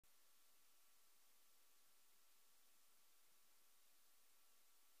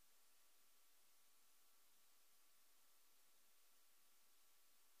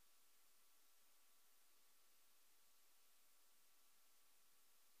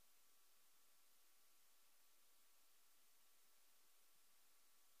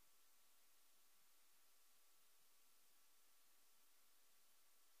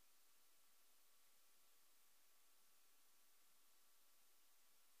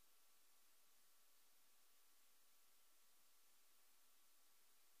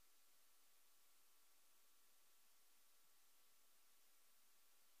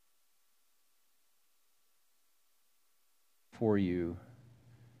before you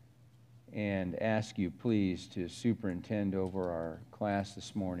and ask you, please, to superintend over our class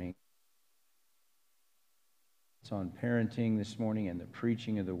this morning. It's on parenting this morning and the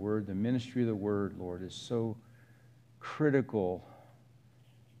preaching of the Word. The ministry of the Word, Lord, is so critical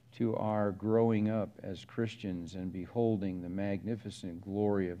to our growing up as Christians and beholding the magnificent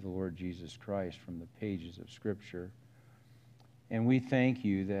glory of the Lord Jesus Christ from the pages of Scripture. And we thank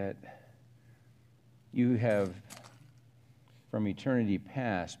you that you have, from eternity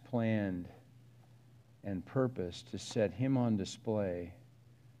past, planned and purposed to set him on display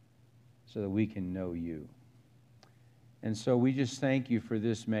so that we can know you. And so we just thank you for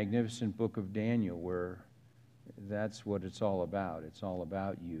this magnificent book of Daniel, where that's what it's all about. It's all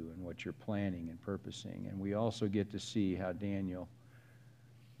about you and what you're planning and purposing. And we also get to see how Daniel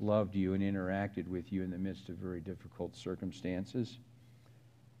loved you and interacted with you in the midst of very difficult circumstances.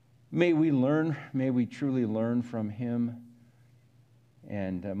 May we truly learn from him.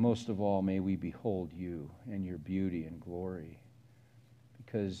 And most of all, may we behold you and your beauty and glory.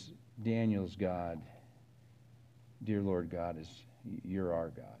 Because Daniel's God, dear Lord God, you're our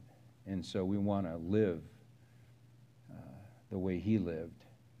God. And so we want to live the way he lived,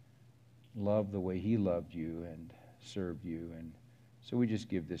 love the way he loved you and served you. And so we just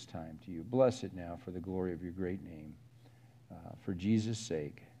give this time to you. Bless it now for the glory of your great name. For Jesus'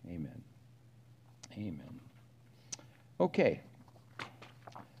 sake, amen. Amen. Okay.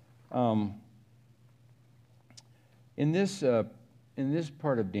 In this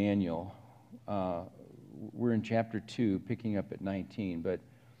part of Daniel, we're in chapter 2, picking up at 19, but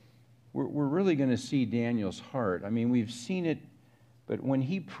we're really going to see Daniel's heart. I mean, we've seen it, but when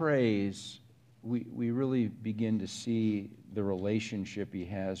he prays, we really begin to see the relationship he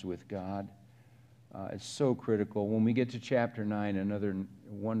has with God. It's so critical. When we get to chapter 9, another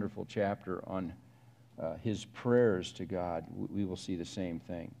wonderful chapter on his prayers to God, we will see the same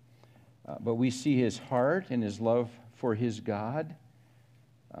thing. But we see his heart and his love for his God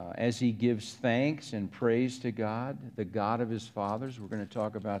as he gives thanks and praise to God, the God of his fathers. We're going to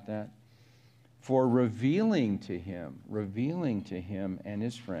talk about that. For revealing to him and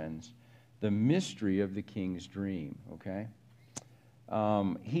his friends the mystery of the king's dream, okay?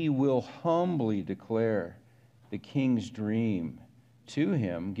 He will humbly declare the king's dream to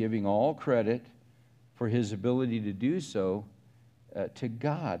him, giving all credit for his ability to do so to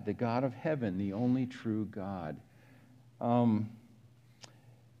God, the God of heaven, the only true God.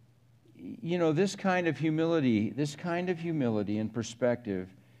 You know, this kind of humility and perspective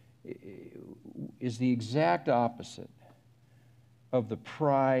is the exact opposite of the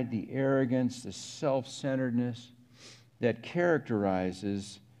pride, the arrogance, the self-centeredness that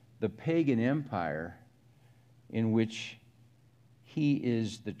characterizes the pagan empire in which he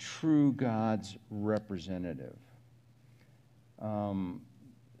is the true God's representative.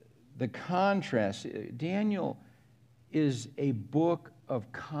 The contrast, Daniel is a book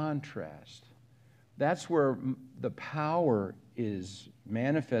of contrast. That's where the power is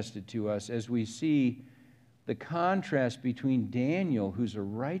manifested to us as we see the contrast between Daniel, who's a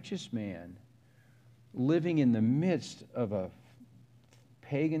righteous man, living in the midst of a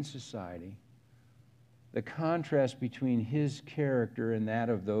pagan society, the contrast between his character and that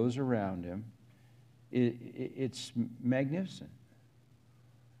of those around him. It's magnificent.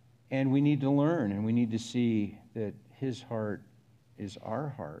 And we need to learn, and we need to see that his heart is our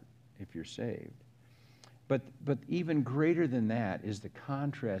heart if you're saved. But even greater than that is the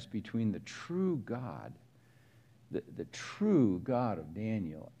contrast between the true God, the true God of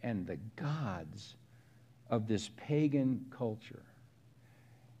Daniel, and the gods of this pagan culture.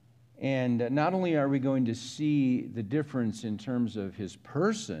 And not only are we going to see the difference in terms of his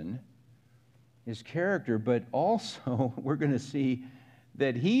person, his character, but also we're going to see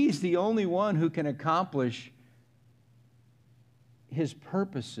that he's the only one who can accomplish his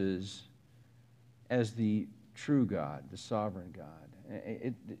purposes as the true God, the sovereign God.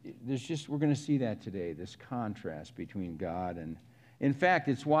 We're going to see that today, this contrast between God and, in fact,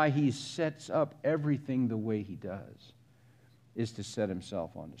 it's why he sets up everything the way he does, is to set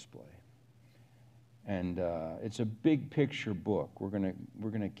himself on display. And it's a big picture book. We're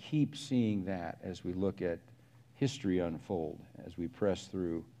going to keep seeing that as we look at history unfold, as we press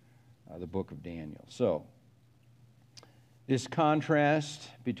through the book of Daniel. So, this contrast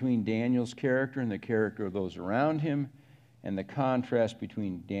between Daniel's character and the character of those around him, and the contrast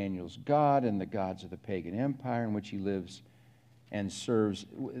between Daniel's God and the gods of the pagan empire in which he lives and serves,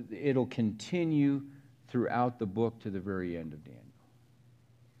 it'll continue throughout the book to the very end of Daniel.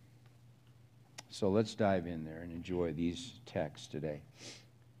 So let's dive in there and enjoy these texts today.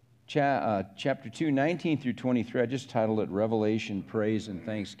 chapter 2, 19 through 23. I just titled it Revelation, Praise, and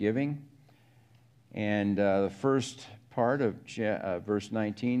Thanksgiving. And the first part of verse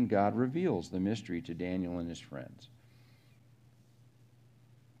 19, God reveals the mystery to Daniel and his friends.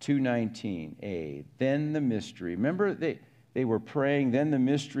 2:19a, then the mystery. Remember, they were praying, then the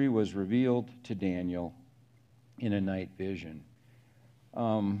mystery was revealed to Daniel in a night vision.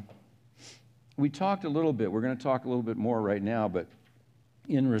 We talked a little bit, we're going to talk a little bit more right now, but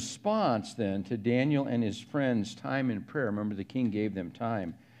in response then to Daniel and his friends' time in prayer, remember the king gave them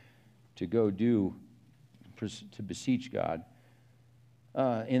time to go to beseech God.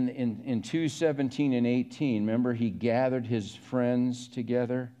 In 2:17 and 18, remember he gathered his friends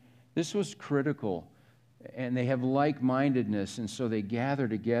together. This was critical, and they have like-mindedness, and so they gather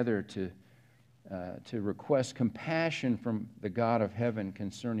together to request compassion from the God of heaven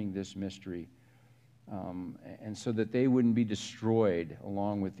concerning this mystery, and so that they wouldn't be destroyed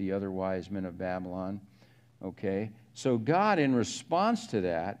along with the other wise men of Babylon. Okay, so God, in response to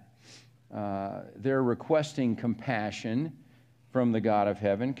that, they're requesting compassion from the God of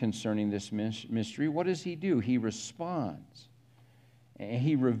heaven concerning this mystery. What does he do? He responds. And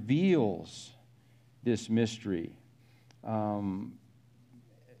he reveals this mystery and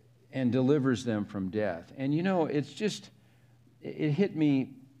delivers them from death. And you know, it hit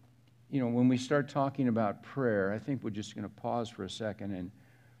me, you know, when we start talking about prayer, I think we're just going to pause for a second. And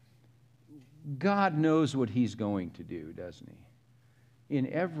God knows what he's going to do, doesn't he? In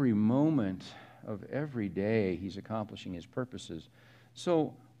every moment of every day, he's accomplishing his purposes.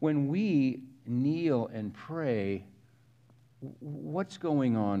 So when we kneel and pray, what's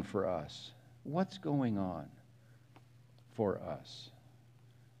going on for us? What's going on for us?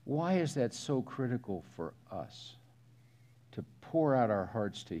 Why is that so critical for us to pour out our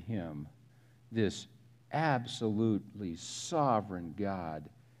hearts to him, this absolutely sovereign God,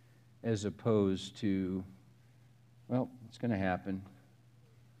 as opposed to, well, it's going to happen.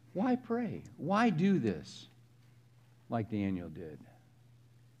 Why pray? Why do this like Daniel did?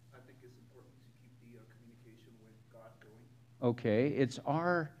 I think it's important to keep the communication with God going. Okay,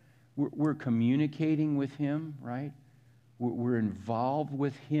 we're communicating with him, right? We're involved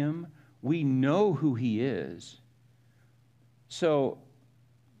with him. We know who he is. So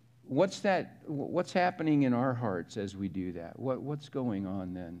what's happening in our hearts as we do that? What's going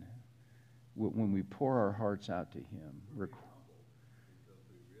on then when we pour our hearts out to him?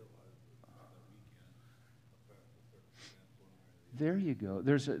 There you go.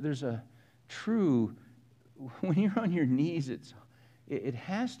 There's a true, when you're on your knees, it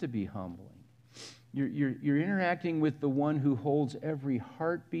has to be humbling. You're interacting with the one who holds every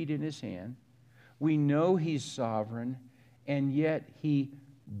heartbeat in his hand. We know he's sovereign, and yet he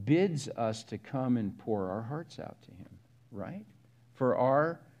bids us to come and pour our hearts out to him, right? For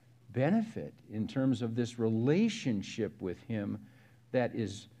our benefit in terms of this relationship with him that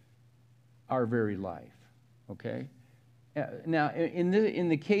is our very life, okay? Now, in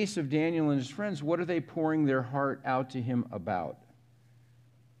the case of Daniel and his friends, what are they pouring their heart out to him about?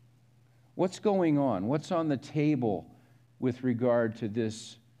 What's going on? What's on the table with regard to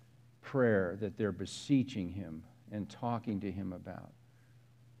this prayer that they're beseeching him and talking to him about?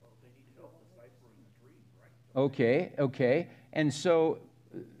 Well, they need help deciphering the dream, right? Okay. And so,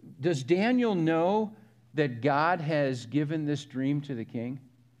 does Daniel know that God has given this dream to the king?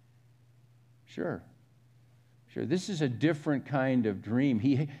 Sure. This is a different kind of dream.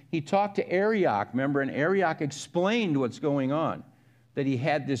 He talked to Arioch, remember, and Arioch explained what's going on. That he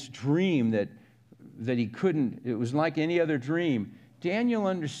had this dream that he couldn't, it was like any other dream. Daniel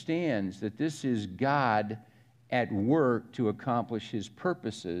understands that this is God at work to accomplish his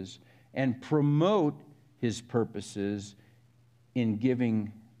purposes and promote his purposes in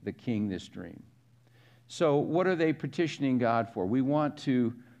giving the king this dream. So what are they petitioning God for?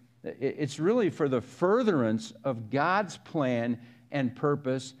 It's really for the furtherance of God's plan and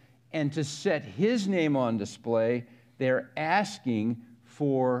purpose, and to set his name on display. They're asking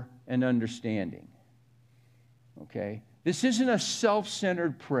for an understanding. Okay? This isn't a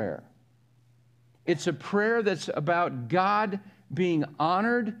self-centered prayer. It's a prayer that's about God being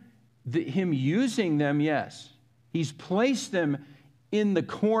honored, him using them, yes. He's placed them in the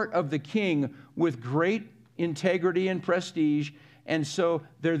court of the king with great integrity and prestige, and so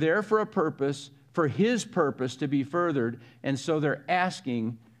they're there for a purpose, for his purpose to be furthered, and so they're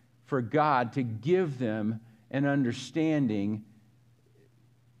asking for God to give them an understanding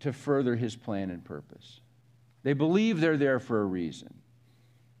to further his plan and purpose. They believe they're there for a reason.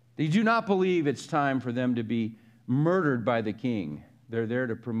 They do not believe it's time for them to be murdered by the king. They're there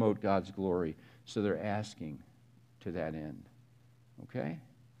to promote God's glory, so they're asking to that end. Okay?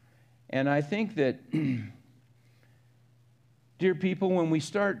 And I think that, dear people, when we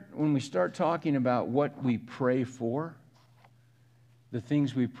start talking about what we pray for, the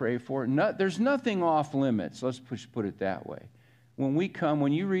things we pray for, there's nothing off limits. Let's put it that way.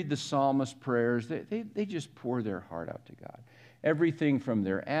 When you read the psalmist prayers, they just pour their heart out to God. Everything from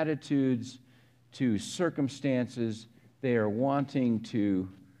their attitudes to circumstances, they are wanting to,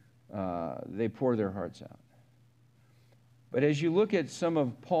 they pour their hearts out. But as you look at some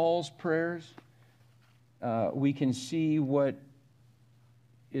of Paul's prayers, we can see what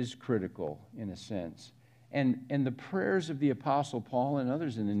is critical in a sense. And the prayers of the Apostle Paul and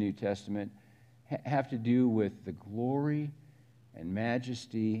others in the New Testament have to do with the glory and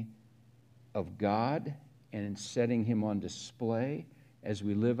majesty of God and in setting Him on display as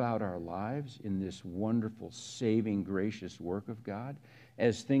we live out our lives in this wonderful, saving, gracious work of God.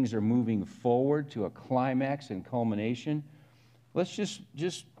 As things are moving forward to a climax and culmination, let's just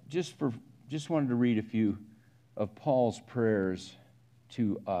wanted to read a few of Paul's prayers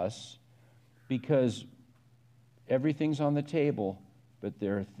to us, because everything's on the table, but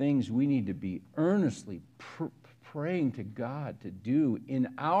there are things we need to be earnestly praying to God to do in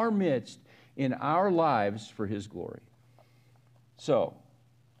our midst, in our lives, for His glory. So,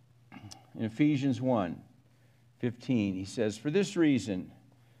 in Ephesians 1:15, he says, "For this reason,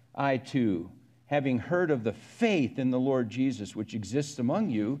 I too, having heard of the faith in the Lord Jesus which exists among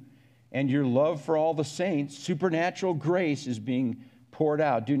you, and your love for all the saints, supernatural grace is being poured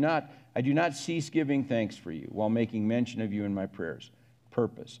out. I do not cease giving thanks for you while making mention of you in my prayers.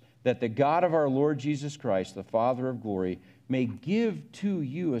 Purpose, that the God of our Lord Jesus Christ, the Father of glory, may give to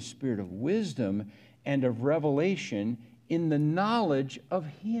you a spirit of wisdom and of revelation in the knowledge of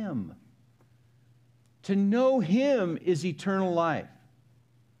Him." To know Him is eternal life.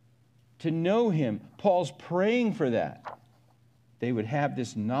 To know Him. Paul's praying for that. They would have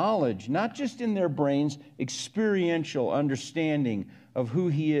this knowledge, not just in their brains, experiential understanding of who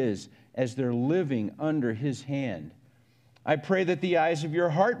He is as they're living under His hand. I pray that the eyes of your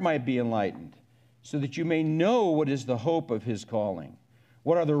heart might be enlightened, so that you may know what is the hope of His calling,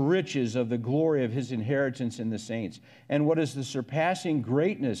 what are the riches of the glory of His inheritance in the saints, and what is the surpassing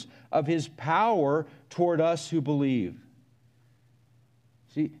greatness of His power toward us who believe.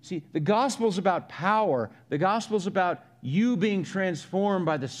 See, the gospel's about power. The gospel's about you being transformed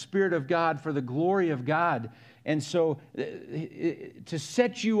by the Spirit of God for the glory of God. And so to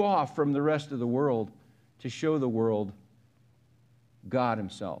set you off from the rest of the world, to show the world God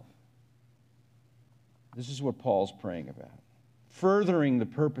Himself. This is what Paul's praying about. Furthering the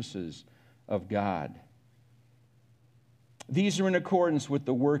purposes of God. These are in accordance with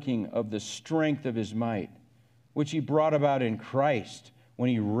the working of the strength of His might, which He brought about in Christ when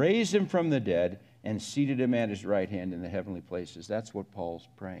He raised Him from the dead and seated Him at His right hand in the heavenly places. That's what Paul's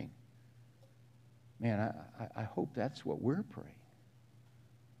praying. Man, I hope that's what we're praying.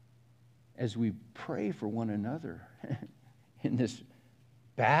 As we pray for one another in this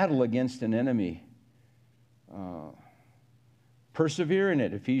battle against an enemy. Persevere in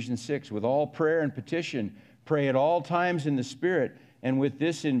it, Ephesians 6, with all prayer and petition, pray at all times in the Spirit, and with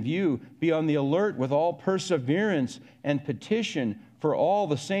this in view, be on the alert with all perseverance and petition for all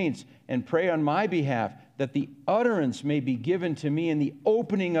the saints, and pray on my behalf that the utterance may be given to me in the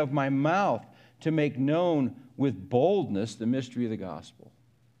opening of my mouth to make known with boldness the mystery of the gospel.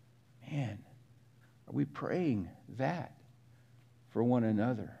 Man, are we praying that for one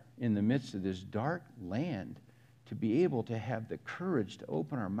another in the midst of this dark land, to be able to have the courage to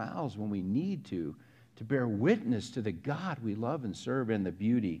open our mouths when we need to bear witness to the God we love and serve and the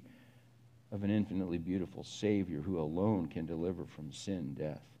beauty of an infinitely beautiful Savior who alone can deliver from sin,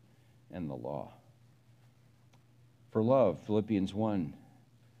 death, and the law. For love, Philippians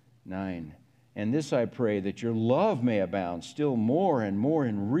 1:9. And this I pray, that your love may abound still more and more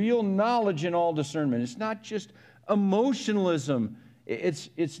in real knowledge and all discernment. It's not just emotionalism.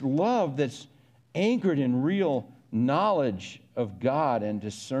 It's love that's anchored in real knowledge of God and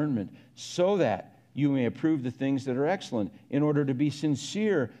discernment, so that you may approve the things that are excellent, in order to be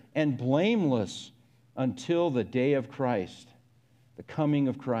sincere and blameless until the day of Christ, the coming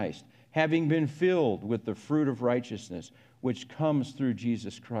of Christ, having been filled with the fruit of righteousness, which comes through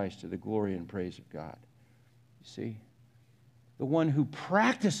Jesus Christ to the glory and praise of God. You see, the one who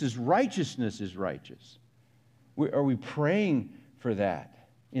practices righteousness is righteous. Are we praying for that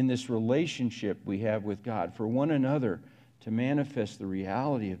in this relationship we have with God, for one another to manifest the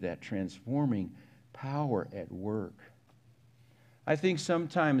reality of that transforming power at work? I think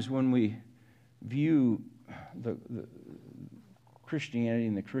sometimes when we view the Christianity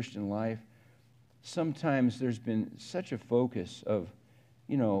and the Christian life, sometimes there's been such a focus of,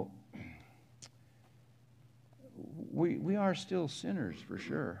 we are still sinners for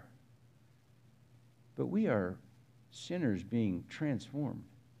sure. But we are sinners being transformed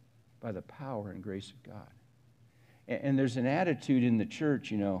by the power and grace of God. And there's an attitude in the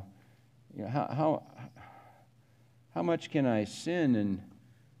church, how much can I sin and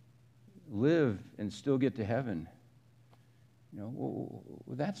live and still get to heaven? Well,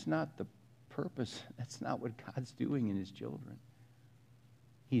 that's not the purpose. That's not what God's doing in his children.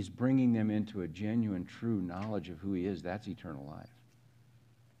 He's bringing them into a genuine, true knowledge of who he is. That's eternal life.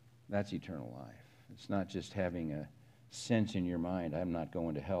 That's eternal life. It's not just having a sense in your mind, I'm not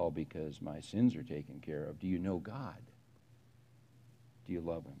going to hell because my sins are taken care of. Do you know God? Do you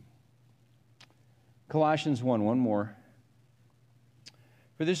love him? Colossians 1, one more.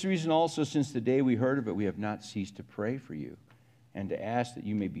 For this reason also, since the day we heard of it, we have not ceased to pray for you and to ask that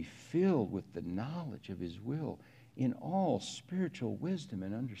you may be filled with the knowledge of his will in all spiritual wisdom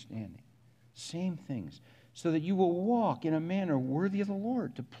and understanding. Same things. So that you will walk in a manner worthy of the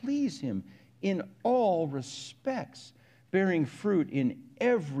Lord, to please him in all respects, bearing fruit in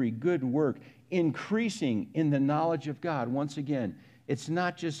every good work, increasing in the knowledge of God. Once again, it's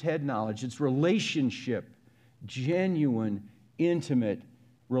not just head knowledge, it's relationship, genuine, intimate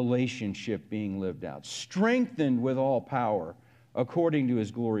relationship being lived out, strengthened with all power according to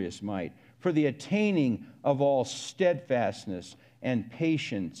his glorious might, for the attaining of all steadfastness and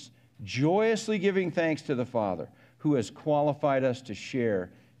patience, joyously giving thanks to the Father, who has qualified us to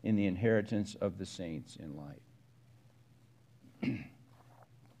share in the inheritance of the saints in light.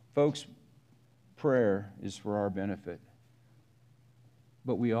 Folks, prayer is for our benefit.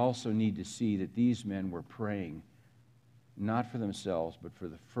 But we also need to see that these men were praying not for themselves, but for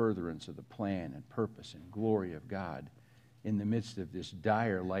the furtherance of the plan and purpose and glory of God in the midst of this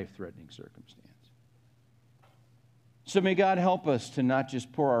dire, life-threatening circumstance. So may God help us to not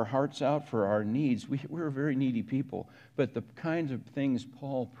just pour our hearts out for our needs. We're a very needy people, but the kinds of things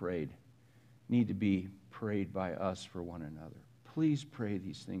Paul prayed need to be prayed by us for one another. Please pray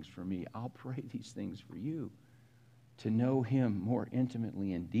these things for me. I'll pray these things for you, to know him more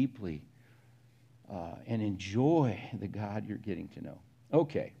intimately and deeply and enjoy the God you're getting to know.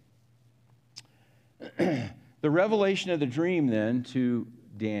 Okay. The revelation of the dream, then, to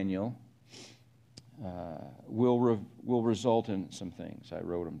Daniel will result in some things. I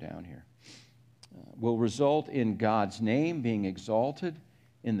wrote them down here. Will result in God's name being exalted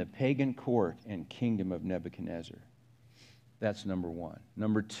in the pagan court and kingdom of Nebuchadnezzar. That's number one.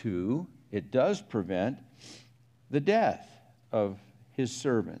 Number two, it does prevent the death of his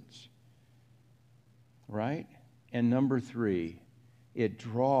servants. Right? And number three, it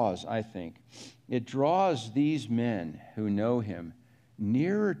draws these men who know him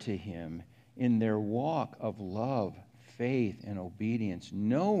nearer to him in their walk of love, faith, and obedience,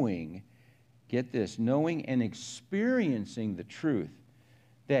 knowing, get this, knowing and experiencing the truth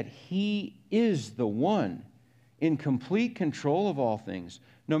that he is the one in complete control of all things,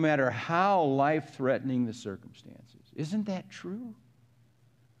 no matter how life-threatening the circumstances. Isn't that true?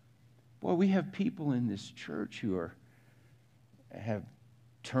 Boy, we have people in this church who have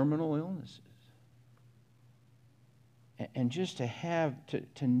terminal illnesses. And just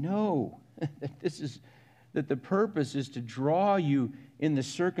to know that the purpose is to draw you in the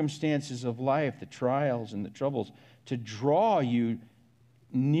circumstances of life, the trials and the troubles, to draw you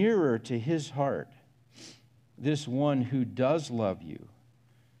nearer to his heart, this one who does love you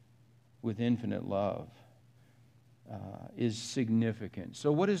with infinite love, is significant.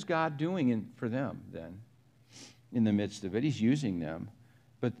 So what is God doing for them then in the midst of it? He's using them.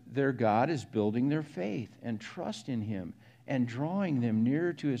 But their God is building their faith and trust in him and drawing them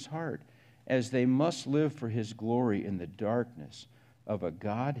nearer to his heart as they must live for his glory in the darkness of a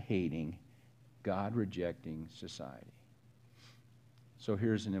God-hating, God-rejecting society. So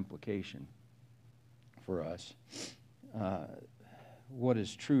here's an implication for us. What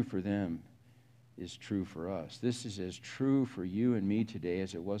is true for them is true for us. This is as true for you and me today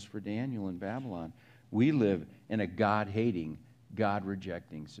as it was for Daniel in Babylon. We live in a God-hating,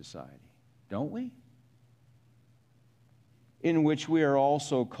 God-rejecting society, don't we? In which we are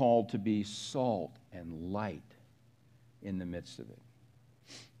also called to be salt and light in the midst of it,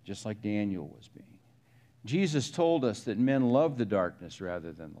 just like Daniel was being. Jesus told us that men love the darkness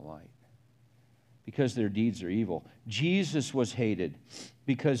rather than the light because their deeds are evil. Jesus was hated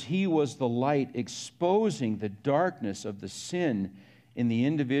because he was the light exposing the darkness of the sin in the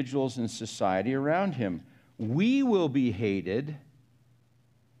individuals and society around him. We will be hated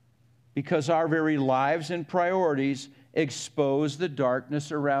because our very lives and priorities expose the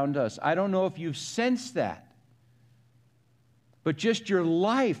darkness around us. I don't know if you've sensed that, but just your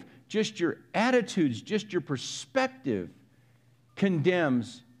life, just your attitudes, just your perspective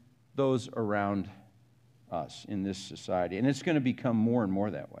condemns those around us in this society. And it's going to become more and more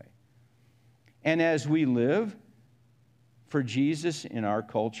that way. And as we live for Jesus in our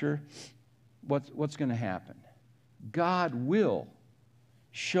culture, what's going to happen? God will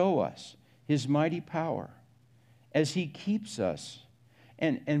show us His mighty power as He keeps us.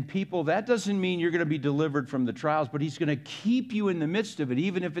 And people, that doesn't mean you're going to be delivered from the trials, but He's going to keep you in the midst of it,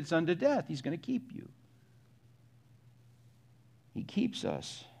 even if it's unto death. He's going to keep you. He keeps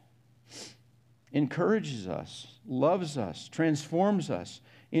us, encourages us, loves us, transforms us,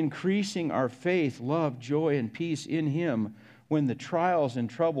 increasing our faith, love, joy, and peace in Him when the trials and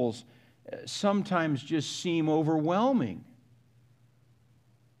troubles sometimes just seem overwhelming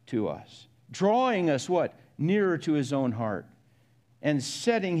to us. Drawing us what? Nearer to His own heart. And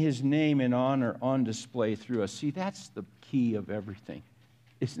setting His name in honor on display through us. See, that's the key of everything,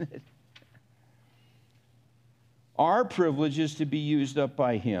 isn't it? Our privilege is to be used up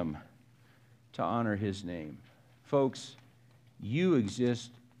by Him to honor His name. Folks, you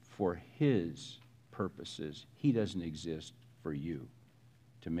exist for His purposes. He doesn't exist for you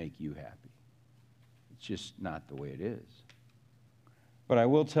to make you happy. It's just not the way it is. But I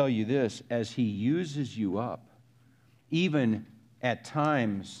will tell you this, as He uses you up, even at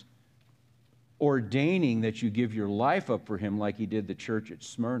times ordaining that you give your life up for Him like He did the church at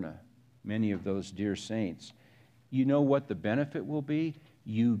Smyrna, many of those dear saints, you know what the benefit will be?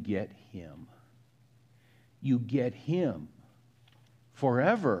 You get Him. You get Him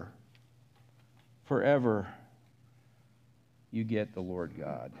forever. Forever, you get the Lord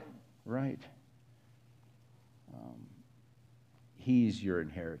God, right? He's your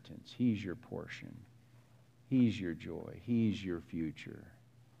inheritance. He's your portion. He's your joy. He's your future.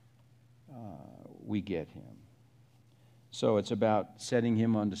 We get Him. So it's about setting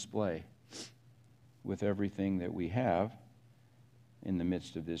Him on display with everything that we have in the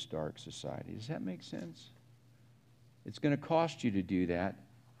midst of this dark society. Does that make sense? It's going to cost you to do that,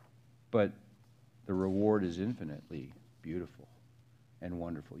 but the reward is infinitely beautiful and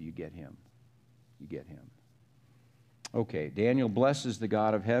wonderful. You get Him. You get Him. Okay, Daniel blesses the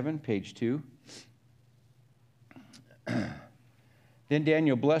God of heaven, page 2. Then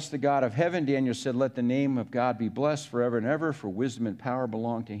Daniel blessed the God of heaven. Daniel said, "Let the name of God be blessed forever and ever, for wisdom and power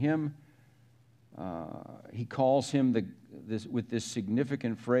belong to Him." He calls Him with this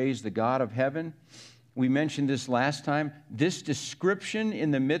significant phrase, the God of heaven. We mentioned this last time. This description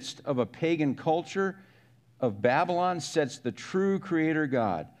in the midst of a pagan culture of Babylon sets the true Creator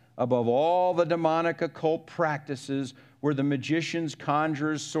God above all the demonic occult practices where the magicians,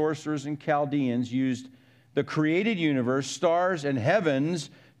 conjurers, sorcerers, and Chaldeans used the created universe, stars, and heavens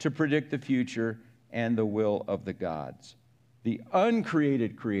to predict the future and the will of the gods. The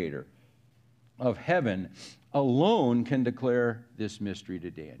uncreated Creator of heaven alone can declare this mystery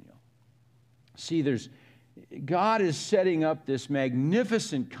to Daniel. See, God is setting up this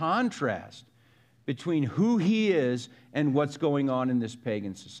magnificent contrast between who He is and what's going on in this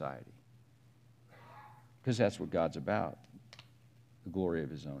pagan society. Because that's what God's about, the glory of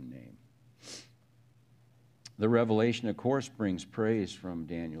His own name. The revelation, of course, brings praise from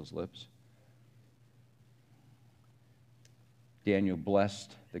Daniel's lips. Daniel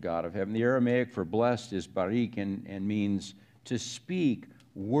blessed the God of heaven. The Aramaic for blessed is barik and means to speak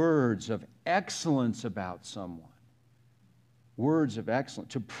words of excellence about someone. Words of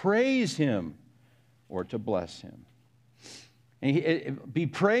excellence. To praise Him or to bless Him. And be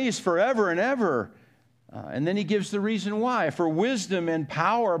praised forever and ever. And then he gives the reason why. For wisdom and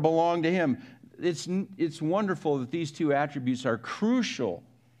power belong to Him. It's wonderful that these two attributes are crucial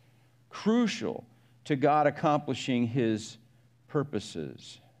to God accomplishing His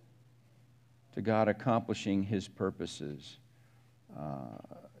purposes. To God accomplishing His purposes.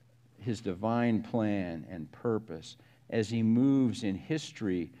 His divine plan and purpose as He moves in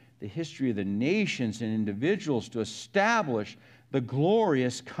history, the history of the nations and individuals to establish the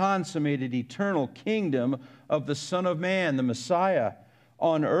glorious, consummated, eternal kingdom of the Son of Man, the Messiah,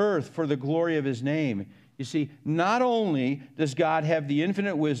 on earth for the glory of His name. You see, not only does God have the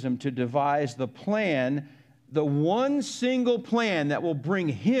infinite wisdom to devise the plan, the one single plan that will bring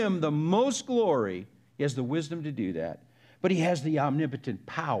Him the most glory, He has the wisdom to do that, but He has the omnipotent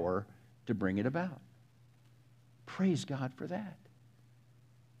power to bring it about. Praise God for that.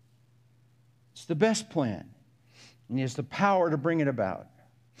 It's the best plan, and He has the power to bring it about.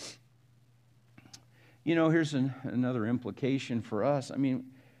 You know, here's another implication for us. I mean,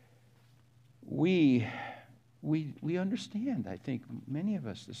 we understand, I think, many of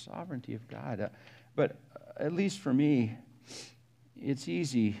us, the sovereignty of God. But at least for me, it's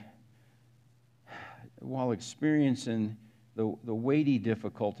easy while experiencing the weighty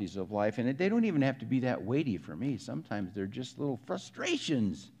difficulties of life. And they don't even have to be that weighty for me. Sometimes they're just little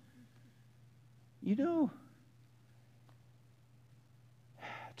frustrations. You know,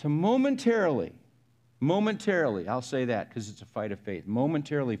 to momentarily, I'll say that because it's a fight of faith,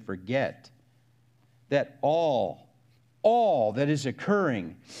 momentarily forget that all that is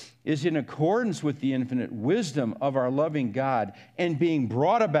occurring is in accordance with the infinite wisdom of our loving God and being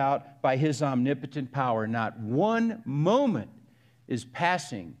brought about by His omnipotent power. Not one moment is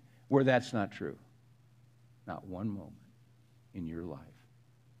passing where that's not true. Not one moment in your life.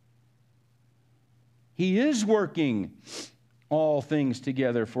 He is working all things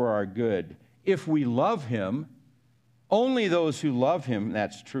together for our good. If we love Him, only those who love Him,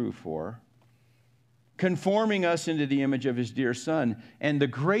 that's true for, conforming us into the image of His dear Son. And the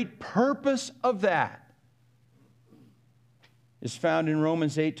great purpose of that is found in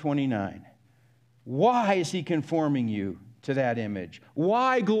Romans 8:29. Why is He conforming you to that image?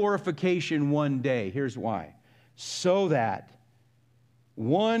 Why glorification one day? Here's why. So that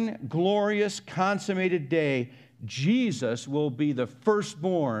one glorious, consummated day, Jesus will be the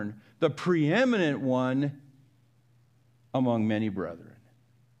firstborn, the preeminent one among many brethren.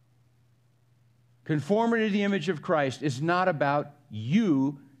 Conformity to the image of Christ is not about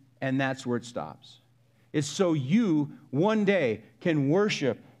you, and that's where it stops. It's so you one day can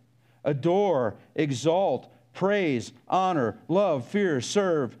worship, adore, exalt, praise, honor, love, fear,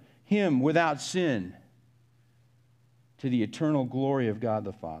 serve Him without sin to the eternal glory of God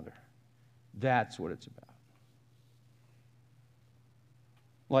the Father. That's what it's about.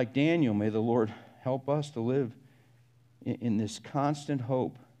 Like Daniel, may the Lord help us to live in this constant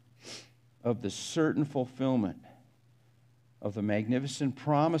hope of the certain fulfillment of the magnificent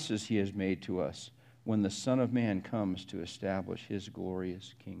promises He has made to us when the Son of Man comes to establish His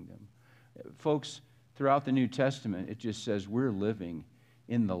glorious kingdom. Folks, throughout the New Testament, it just says we're living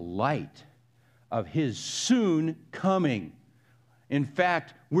in the light of His soon coming. In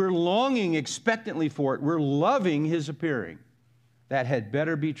fact, we're longing expectantly for it. We're loving His appearing. That had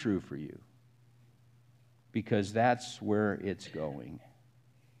better be true for you, because that's where it's going.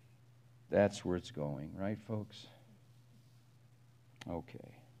 That's where it's going, right, folks?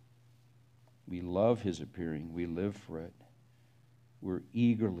 Okay. We love His appearing. We live for it. We're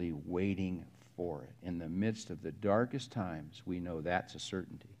eagerly waiting for it. In the midst of the darkest times, we know that's a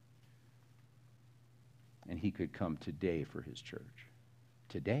certainty. And He could come today for His church.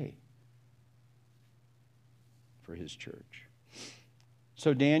 Today. For His church.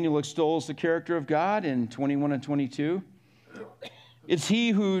 So Daniel extols the character of God in 21 and 22. It's He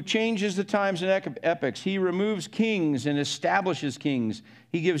who changes the times and epochs. He removes kings and establishes kings.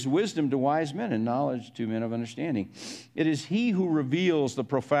 He gives wisdom to wise men and knowledge to men of understanding. It is He who reveals the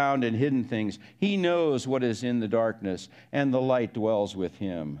profound and hidden things. He knows what is in the darkness, and the light dwells with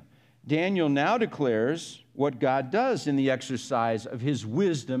Him. Daniel now declares what God does in the exercise of His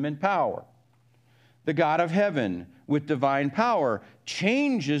wisdom and power. The God of heaven, with divine power,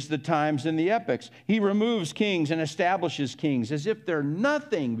 changes the times and the epochs. He removes kings and establishes kings as if they're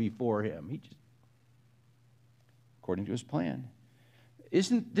nothing before Him. According to His plan.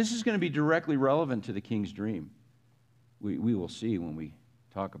 This is going to be directly relevant to the king's dream. We will see when we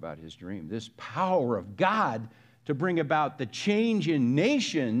talk about his dream. This power of God to bring about the change in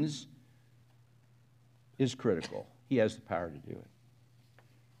nations is critical. He has the power to do it.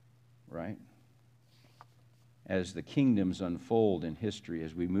 Right? As the kingdoms unfold in history,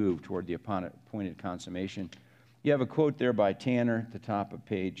 as we move toward the appointed consummation. You have a quote there by Tanner at the top of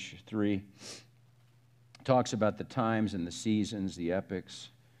page 3. It talks about the times and the seasons, the epochs,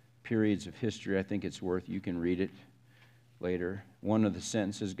 periods of history. I think it's worth, you can read it later. One of the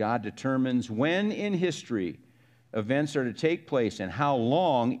sentences, God determines when in history events are to take place and how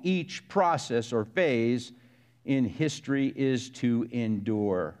long each process or phase in history is to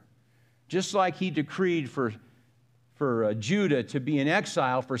endure. Just like He decreed for Judah to be in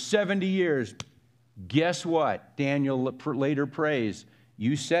exile for 70 years. Guess what? Daniel later prays,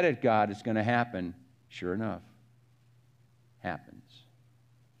 you said it, God, it's going to happen. Sure enough, happens.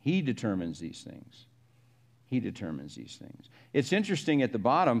 He determines these things. He determines these things. It's interesting at the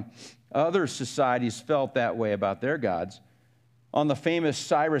bottom, other societies felt that way about their gods. On the famous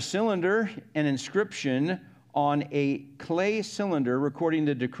Cyrus cylinder, an inscription on a clay cylinder recording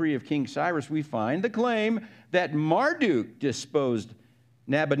the decree of King Cyrus, we find the claim that Marduk disposed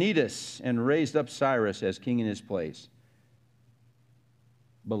Nabonidus and raised up Cyrus as king in his place.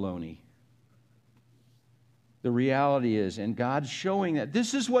 Baloney. The reality is, and God's showing that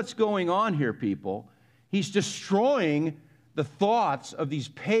this is what's going on here, people. He's destroying the thoughts of these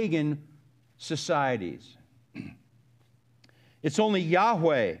pagan societies. It's only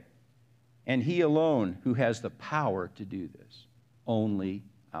Yahweh and He alone who has the power to do this. Only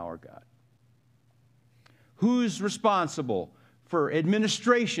our God. Who's responsible for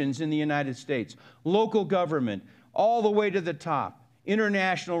administrations in the United States, local government, all the way to the top,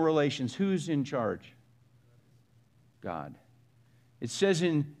 international relations? Who's in charge? God. It says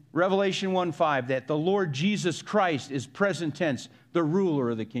in Revelation 1:5 that the Lord Jesus Christ is present tense, the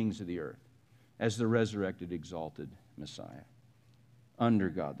ruler of the kings of the earth, as the resurrected, exalted Messiah, under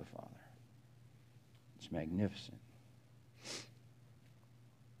God the Father. It's magnificent.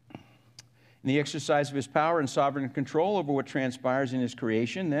 In the exercise of His power and sovereign control over what transpires in His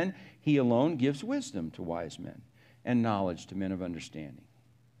creation, then He alone gives wisdom to wise men and knowledge to men of understanding.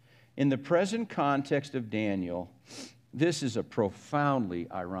 In the present context of Daniel, this is a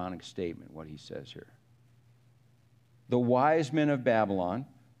profoundly ironic statement, what he says here. The wise men of Babylon,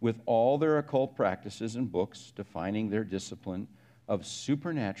 with all their occult practices and books defining their discipline of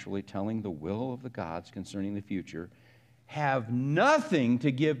supernaturally telling the will of the gods concerning the future, have nothing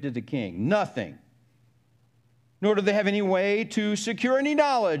to give to the king, nothing. Nor do they have any way to secure any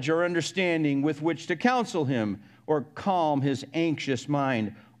knowledge or understanding with which to counsel him or calm his anxious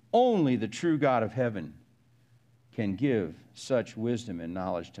mind. Only the true God of heaven can give such wisdom and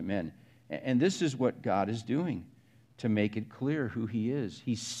knowledge to men. And this is what God is doing to make it clear who He is.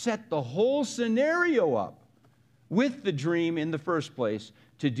 He set the whole scenario up with the dream in the first place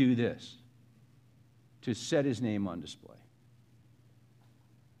to do this, to set His name on display.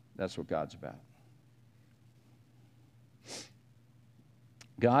 That's what God's about.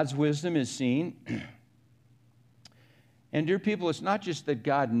 God's wisdom is seen. And dear people, it's not just that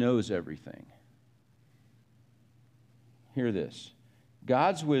God knows everything. Hear this.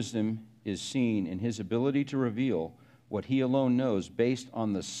 God's wisdom is seen in His ability to reveal what He alone knows based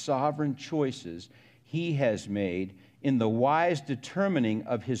on the sovereign choices He has made in the wise determining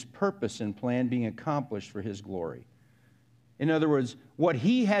of His purpose and plan being accomplished for His glory. In other words, what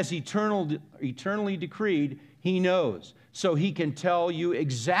He has eternally decreed, He knows. So He can tell you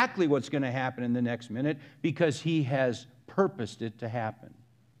exactly what's going to happen in the next minute because He has purposed it to happen.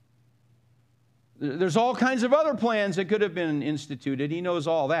 There's all kinds of other plans that could have been instituted. He knows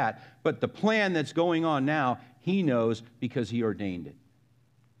all that. But the plan that's going on now, He knows because He ordained it.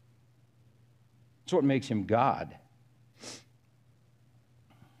 That's what makes Him God.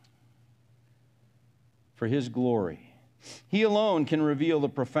 For His glory. He alone can reveal the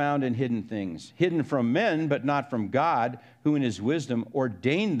profound and hidden things, hidden from men, but not from God, who in His wisdom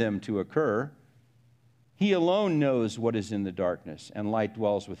ordained them to occur. He alone knows what is in the darkness, and light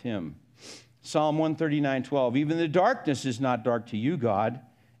dwells with Him. Psalm 139:12, even the darkness is not dark to you, God,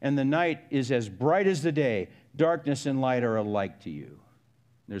 and the night is as bright as the day. Darkness and light are alike to you.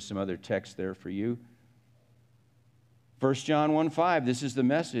 There's some other text there for you. 1 John 1:5, this is the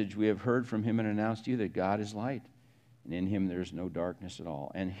message we have heard from Him and announced to you, that God is light, and in Him there is no darkness at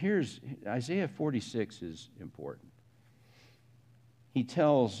all. And here's, Isaiah 46 is important. He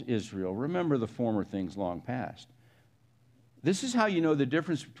tells Israel, remember the former things long past. This is how you know the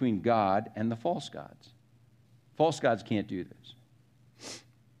difference between God and the false gods. False gods can't do this.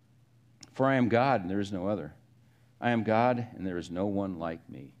 For I am God, and there is no other. I am God, and there is no one like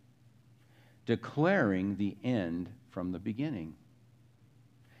me. Declaring the end from the beginning,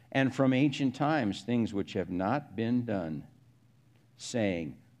 and from ancient times things which have not been done,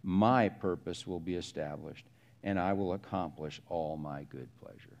 saying, my purpose will be established, and I will accomplish all my good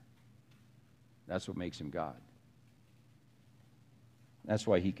pleasure. That's what makes Him God. That's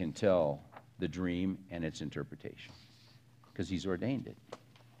why He can tell the dream and its interpretation, because He's ordained it.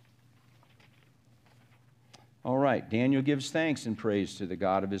 All right, Daniel gives thanks and praise to the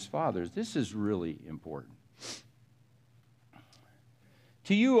God of his fathers. This is really important.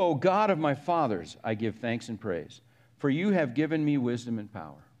 To you, O God of my fathers, I give thanks and praise, for you have given me wisdom and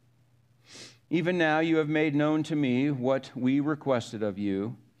power. Even now you have made known to me what we requested of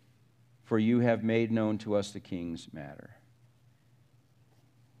you, for you have made known to us the king's matter.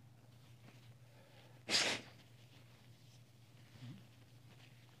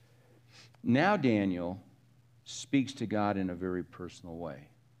 Now Daniel speaks to God in a very personal way.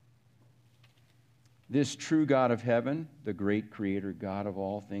 This true God of heaven, the great creator God of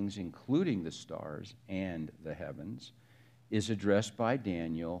all things, including the stars and the heavens, is addressed by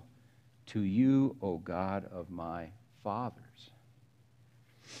Daniel, to you, O God of my fathers.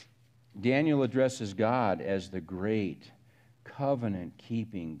 Daniel addresses God as the great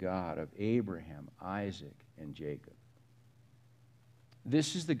covenant-keeping God of Abraham, Isaac, and Jacob.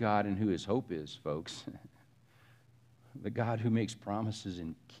 This is the God in who his hope is, folks. The God who makes promises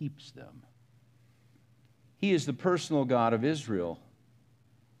and keeps them. He is the personal God of Israel,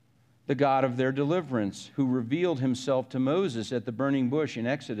 the God of their deliverance, who revealed himself to Moses at the burning bush in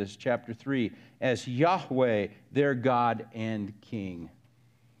Exodus chapter 3 as Yahweh, their God and King.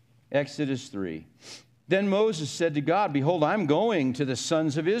 Exodus 3. Then Moses said to God, behold, I'm going to the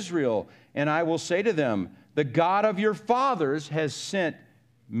sons of Israel, and I will say to them, the God of your fathers has sent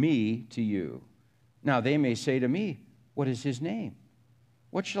me to you. Now they may say to me, what is his name?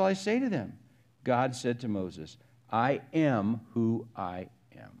 What shall I say to them? God said to Moses, I am who I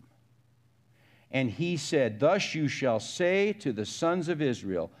am. And he said, thus you shall say to the sons of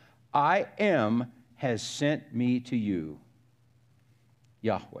Israel, I am has sent me to you.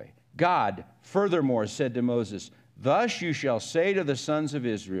 Yahweh. God furthermore said to Moses, thus you shall say to the sons of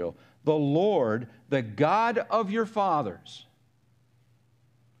Israel, the Lord, the God of your fathers,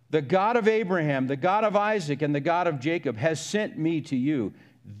 the God of Abraham, the God of Isaac, and the God of Jacob has sent me to you.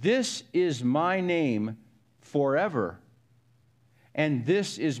 This is my name forever, and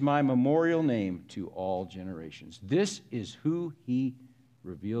this is my memorial name to all generations. This is who he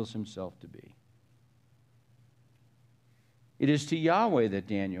reveals himself to be. It is to Yahweh that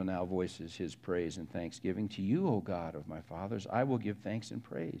Daniel now voices his praise and thanksgiving. To you, O God of my fathers, I will give thanks and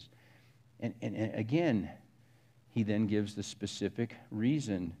praise. And again, he then gives the specific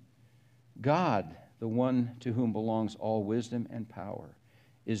reason. God, the one to whom belongs all wisdom and power,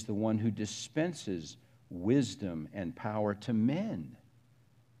 is the one who dispenses wisdom and power to men.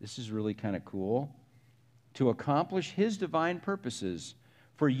 This is really kind of cool. To accomplish his divine purposes.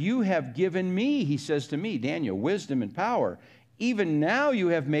 For you have given me, he says to me, Daniel, wisdom and power. Even now you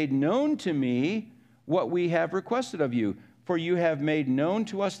have made known to me what we have requested of you. For you have made known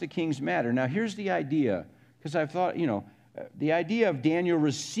to us the king's matter. Now here's the idea, because I've thought, the idea of Daniel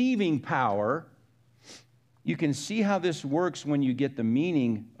receiving power, you can see how this works when you get the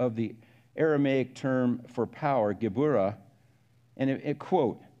meaning of the Aramaic term for power, geburah. And it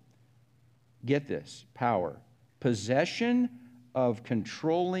quote, get this, power, possession of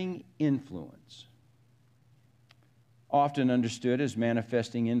controlling influence, often understood as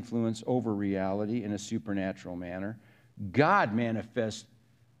manifesting influence over reality in a supernatural manner. God manifests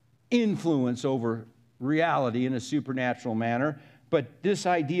influence over reality in a supernatural manner, but this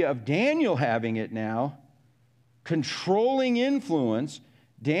idea of Daniel having it now, controlling influence,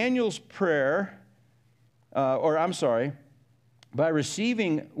 Daniel's prayer, by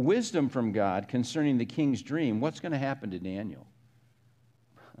receiving wisdom from God concerning the king's dream, what's going to happen to Daniel?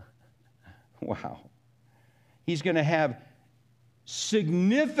 Wow. He's going to have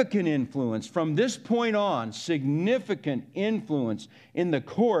significant influence from this point on, significant influence in the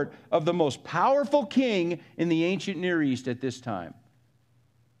court of the most powerful king in the ancient Near East at this time.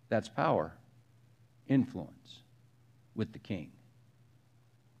 That's power, influence with the king.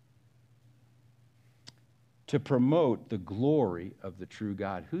 To promote the glory of the true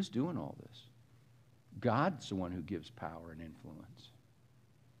God. Who's doing all this? God's the one who gives power and influence.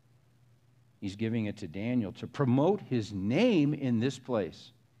 He's giving it to Daniel to promote his name in this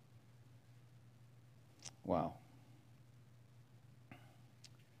place. Wow.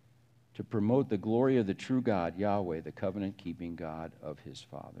 To promote the glory of the true God, Yahweh, the covenant-keeping God of his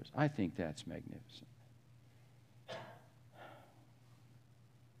fathers. I think that's magnificent.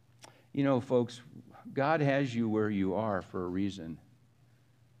 You know, folks, God has you where you are for a reason.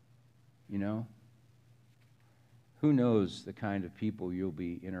 You know? Who knows the kind of people you'll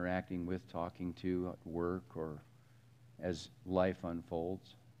be interacting with, talking to at work or as life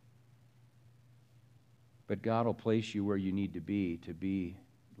unfolds. But God will place you where you need to be,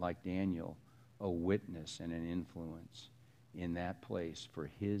 like Daniel, a witness and an influence in that place for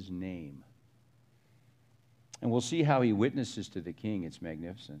his name. And we'll see how he witnesses to the king. It's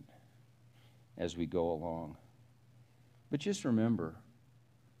magnificent as we go along. But just remember,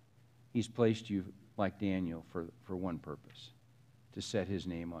 he's placed you like Daniel for one purpose, to set his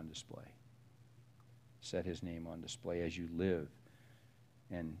name on display. Set his name on display as you live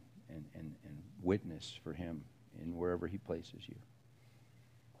and witness for him in wherever he places you.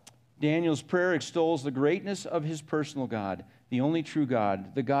 Daniel's prayer extols the greatness of his personal God, the only true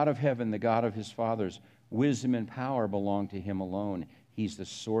God, the God of heaven, the God of his fathers. Wisdom and power belong to him alone. He's the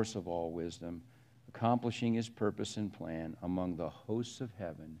source of all wisdom, accomplishing his purpose and plan among the hosts of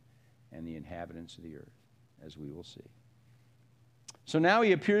heaven and the inhabitants of the earth, as we will see. So now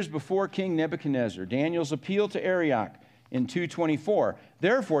he appears before King Nebuchadnezzar. Daniel's appeal to Arioch in 2:24.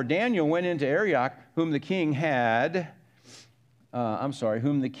 Therefore Daniel went into Arioch, whom the king had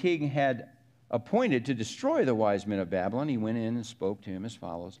appointed to destroy the wise men of Babylon. He went in and spoke to him as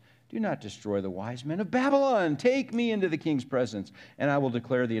follows: do not destroy the wise men of Babylon. Take me into the king's presence, and I will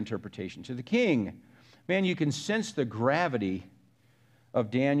declare the interpretation to the king. Man, you can sense the gravity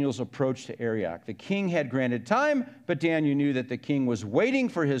of Daniel's approach to Arioch. The king had granted time, but Daniel knew that the king was waiting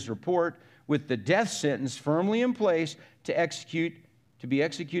for his report with the death sentence firmly in place to be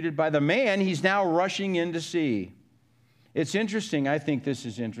executed by the man he's now rushing in to see. It's interesting. I think this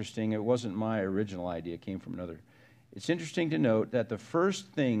is interesting. It wasn't my original idea. It came from another. It's interesting to note that the first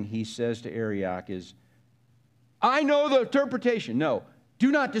thing he says to Arioch is, I know the interpretation. No,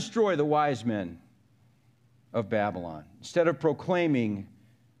 do not destroy the wise men of Babylon, instead of proclaiming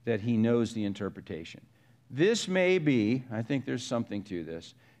that he knows the interpretation. This may be, I think there's something to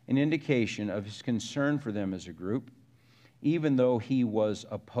this, an indication of his concern for them as a group, even though he was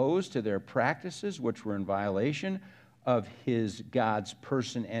opposed to their practices, which were in violation of his God's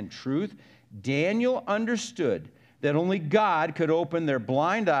person and truth. Daniel understood that only God could open their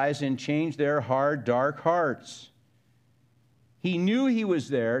blind eyes and change their hard, dark hearts. He knew he was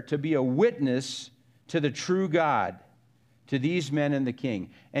there to be a witness to the true God, to these men and the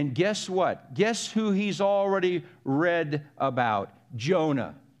king. And guess what? Guess who he's already read about?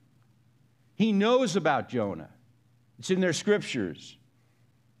 Jonah. He knows about Jonah. It's in their scriptures.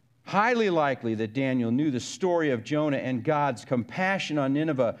 Highly likely that Daniel knew the story of Jonah and God's compassion on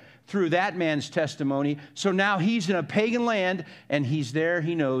Nineveh through that man's testimony. So now he's in a pagan land, and he's there,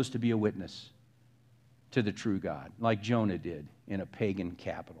 he knows, to be a witness to the true God, like Jonah did in a pagan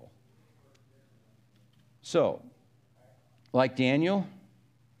capital. So, like Daniel,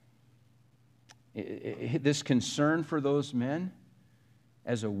 this concern for those men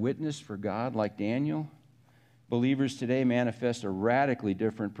as a witness for God, like Daniel, believers today manifest a radically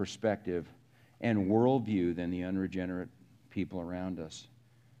different perspective and worldview than the unregenerate people around us,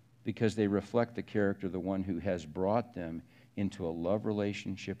 because they reflect the character of the one who has brought them into a love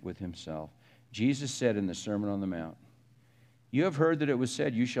relationship with himself. Jesus said in the Sermon on the Mount, you have heard that it was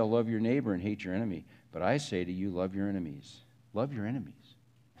said, you shall love your neighbor and hate your enemy. But I say to you, love your enemies. Love your enemies.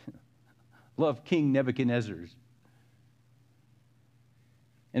 Love King Nebuchadnezzar's.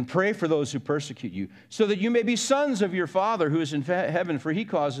 And pray for those who persecute you, so that you may be sons of your Father who is in heaven, for he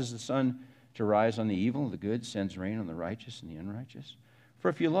causes the sun to rise on the evil and the good, sends rain on the righteous and the unrighteous. For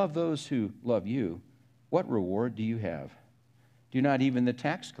if you love those who love you, what reward do you have? Do not even the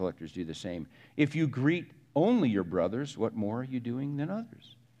tax collectors do the same? If you greet only your brothers, what more are you doing than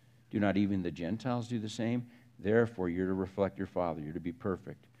others? Do not even the Gentiles do the same? Therefore, you're to reflect your Father. You're to be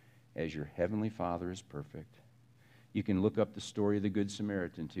perfect, as your heavenly Father is perfect. You can look up the story of the Good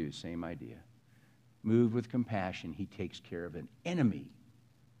Samaritan, too. Same idea. Moved with compassion, he takes care of an enemy.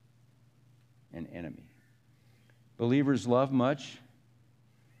 An enemy. Believers love much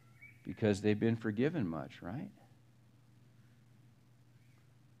because they've been forgiven much, right?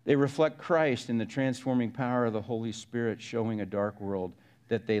 They reflect Christ in the transforming power of the Holy Spirit, showing a dark world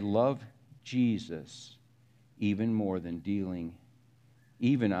that they love Jesus even more than even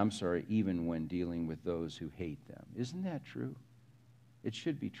when dealing with those who hate them. Isn't that true? It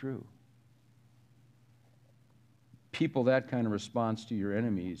should be true. People, that kind of response to your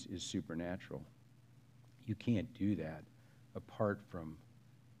enemies is supernatural. You can't do that apart from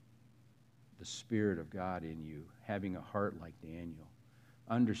the Spirit of God in you, having a heart like Daniel,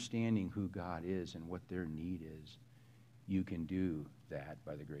 understanding who God is and what their need is. You can do that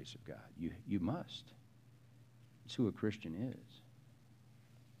by the grace of God. You must. It's who a Christian is.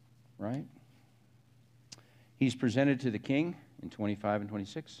 Right? He's presented to the king in 25 and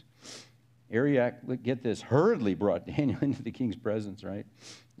 26. Arioch, get this, hurriedly brought Daniel into the king's presence, right?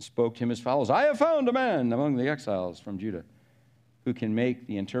 And spoke to him as follows, I have found a man among the exiles from Judah who can make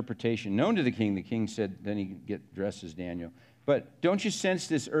the interpretation known to the king. The king said, then he addresses Daniel. But don't you sense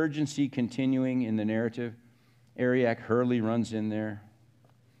this urgency continuing in the narrative? Arioch hurriedly runs in there,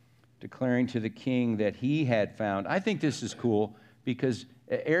 declaring to the king that he had found. I think this is cool because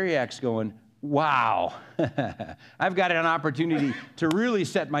Arioch's going, wow, I've got an opportunity to really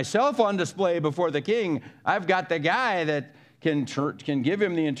set myself on display before the king. I've got the guy that can give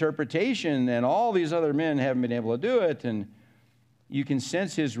him the interpretation, and all these other men haven't been able to do it. And you can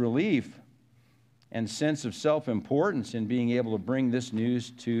sense his relief and sense of self-importance in being able to bring this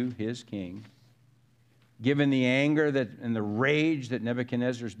news to his king. Given the anger and the rage that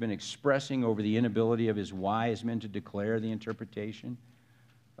Nebuchadnezzar has been expressing over the inability of his wise men to declare the interpretation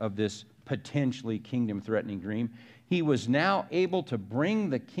of this potentially kingdom-threatening dream, he was now able to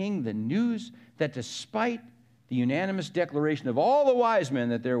bring the king the news that despite the unanimous declaration of all the wise men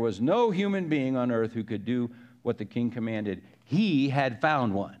that there was no human being on earth who could do what the king commanded, he had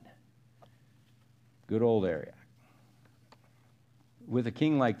found one. Good old Arioch. With a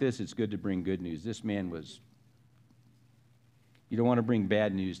king like this, it's good to bring good news. This man was, you don't want to bring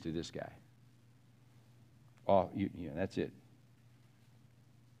bad news to this guy. Oh, that's it.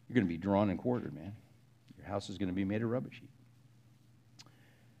 You're going to be drawn and quartered, man. Your house is going to be made of rubbish heap.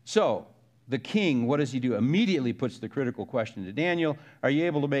 So, the king, what does he do? Immediately puts the critical question to Daniel, are you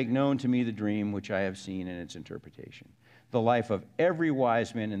able to make known to me the dream which I have seen and its interpretation? The life of every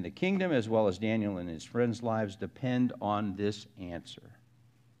wise man in the kingdom, as well as Daniel and his friends' lives, depend on this answer.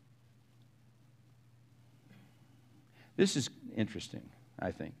 This is interesting,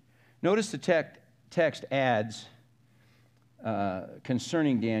 I think. Notice the text adds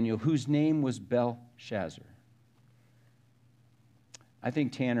concerning Daniel, whose name was Belshazzar. I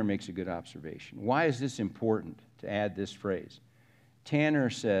think Tanner makes a good observation. Why is this important to add this phrase? Tanner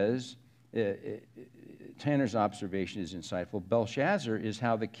says, Tanner's observation is insightful. Belshazzar is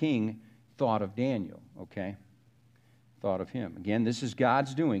how the king thought of Daniel, okay? Thought of him. Again, this is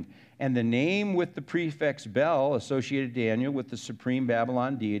God's doing. And the name with the prefix Bel associated Daniel with the supreme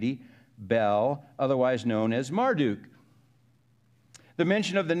Babylon deity, Bel, otherwise known as Marduk. The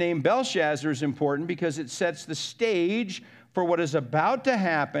mention of the name Belshazzar is important because it sets the stage for what is about to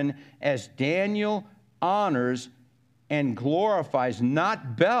happen as Daniel honors and glorifies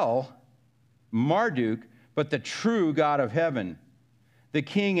not Bel, Marduk, but the true God of heaven. The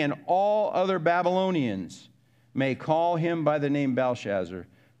king and all other Babylonians may call him by the name Belshazzar,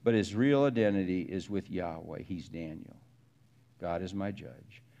 but his real identity is with Yahweh. He's Daniel. God is my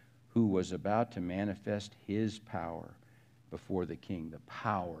judge, who was about to manifest his power before the king, the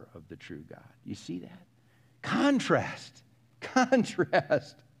power of the true God. You see that? Contrast.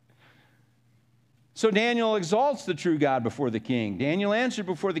 Contrast. So Daniel exalts the true God before the king. Daniel answered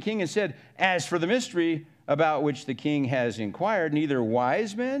before the king and said, as for the mystery about which the king has inquired, neither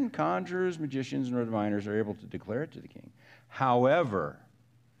wise men, conjurers, magicians, nor diviners are able to declare it to the king. However,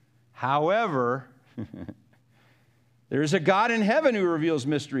 there is a God in heaven who reveals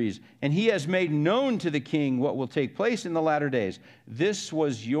mysteries, and he has made known to the king what will take place in the latter days. This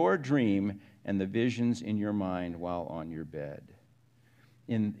was your dream and the visions in your mind while on your bed.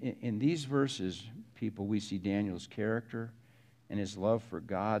 In these verses, people, we see Daniel's character and his love for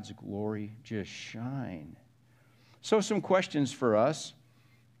God's glory just shine. So some questions for us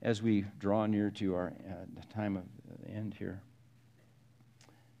as we draw near to our time of the end here.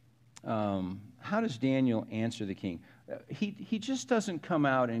 How does Daniel answer the king? He just doesn't come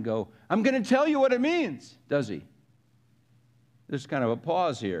out and go, I'm going to tell you what it means, does he? There's kind of a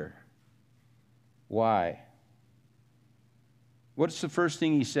pause here. Why? What's the first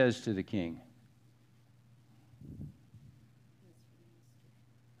thing he says to the king?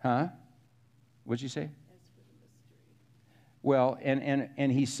 Huh? What'd you say? Well,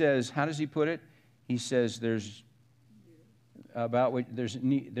 and he says, how does he put it? He says there's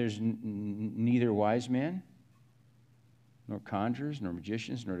neither wise man, nor conjurers, nor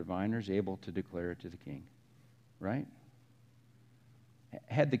magicians, nor diviners able to declare it to the king. Right?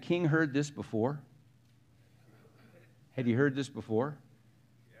 Had the king heard this before? Had you heard this before?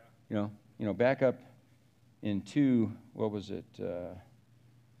 Yeah. You know, back up in 10,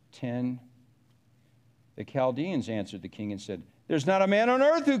 the Chaldeans answered the king and said, there's not a man on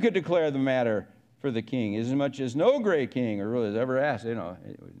earth who could declare the matter for the king, as much as no great king or ruler has ever asked. It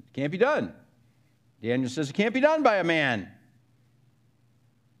can't be done. Daniel says it can't be done by a man.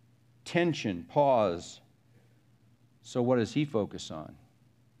 Tension, pause. So what does he focus on?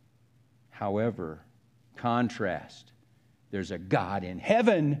 However, contrast. There's a God in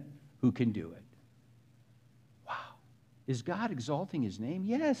heaven who can do it. Wow. Is God exalting his name?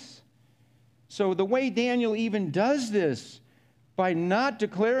 Yes. So the way Daniel even does this, by not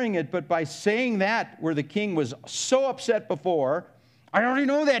declaring it, but by saying that where the king was so upset before, I already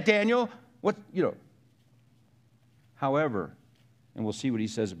know that, Daniel. However, and we'll see what he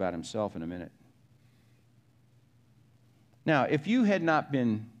says about himself in a minute. Now, if you didn't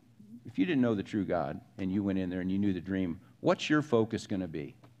know the true God, and you went in there and you knew the dream, what's your focus going to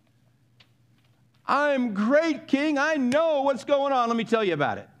be? I'm great, king. I know what's going on. Let me tell you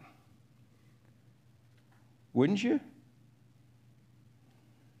about it. Wouldn't you?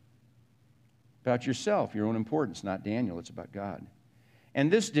 About yourself, your own importance, not Daniel. It's about God.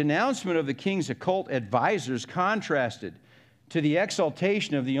 And this denouncement of the king's occult advisors contrasted to the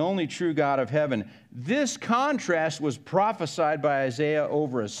exaltation of the only true God of heaven. This contrast was prophesied by Isaiah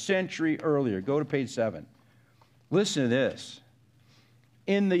over a century earlier. Go to page 7. Listen to this.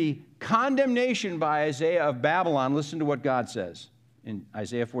 In the condemnation by Isaiah of Babylon, listen to what God says in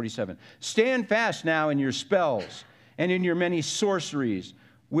Isaiah 47. Stand fast now in your spells and in your many sorceries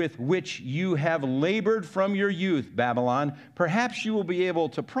with which you have labored from your youth, Babylon. Perhaps you will be able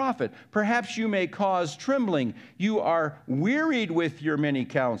to profit. Perhaps you may cause trembling. You are wearied with your many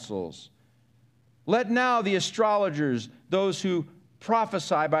counsels. Let now the astrologers, those who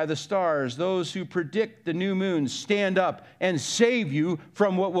prophesy by the stars, those who predict the new moon, stand up and save you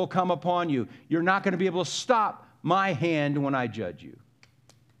from what will come upon you. You're not going to be able to stop my hand when I judge you.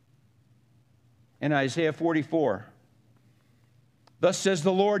 In Isaiah 44, thus says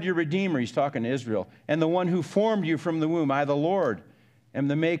the Lord your Redeemer, he's talking to Israel, and the one who formed you from the womb, I the Lord am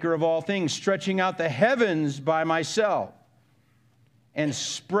the maker of all things, stretching out the heavens by myself and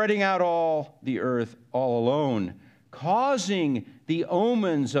spreading out all the earth all alone, causing the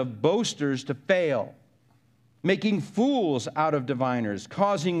omens of boasters to fail, making fools out of diviners,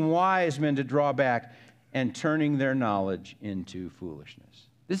 causing wise men to draw back, and turning their knowledge into foolishness.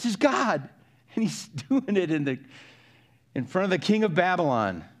 This is God, and he's doing it in front of the king of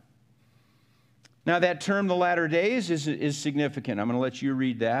Babylon. Now, that term, the latter days, is significant. I'm going to let you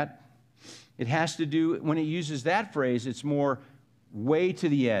read that. It has to do, when it uses that phrase, it's more way to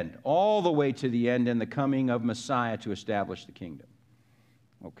the end, all the way to the end, and the coming of Messiah to establish the kingdom.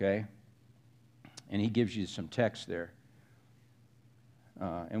 Okay? And he gives you some text there.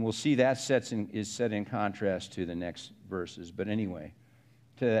 And we'll see that is set in contrast to the next verses. But anyway,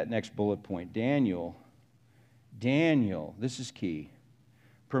 to that next bullet point, Daniel, this is key,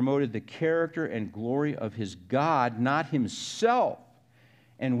 promoted the character and glory of his God, not himself.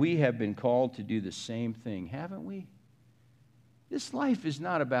 And we have been called to do the same thing, haven't we? This life is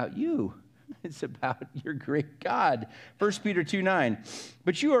not about you. It's about your great God. 1 Peter 2:9.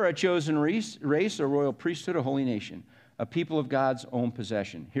 But you are a chosen race, a royal priesthood, a holy nation, a people of God's own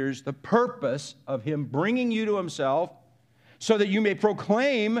possession. Here's the purpose of him bringing you to himself, so that you may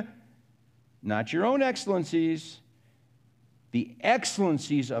proclaim not your own excellencies, the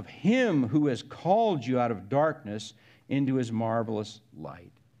excellencies of him who has called you out of darkness into his marvelous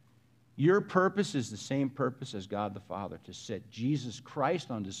light. Your purpose is the same purpose as God the Father, to set Jesus Christ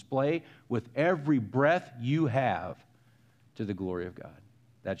on display with every breath you have to the glory of God.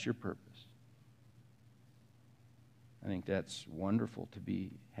 That's your purpose. I think that's wonderful, to be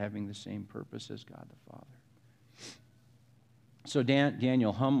having the same purpose as God the Father. So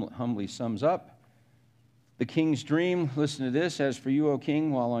Daniel humbly sums up the king's dream. Listen to this. As for you, O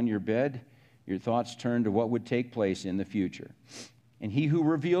king, while on your bed, your thoughts turn to what would take place in the future. And he who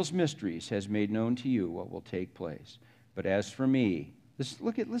reveals mysteries has made known to you what will take place. But as for me,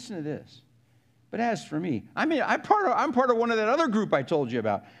 listen to this. But as for me, I'm part of one of that other group I told you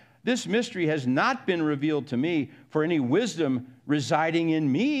about. This mystery has not been revealed to me for any wisdom residing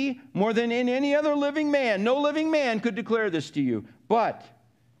in me more than in any other living man. No living man could declare this to you, but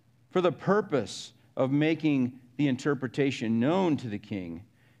for the purpose of making the interpretation known to the king,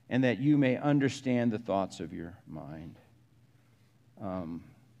 and that you may understand the thoughts of your mind.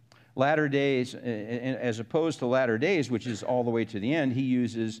 Latter days, as opposed to latter days, which is all the way to the end, he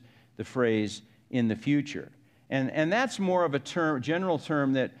uses the phrase in the future. And that's more of a general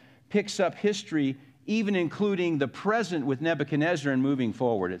term that picks up history, even including the present with Nebuchadnezzar and moving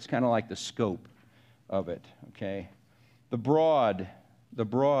forward. It's kind of like the scope of it, okay? The broad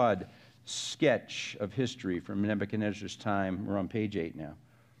sketch of history from Nebuchadnezzar's time, we're on page 8 now,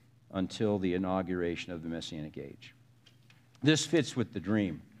 until the inauguration of the Messianic age. This fits with the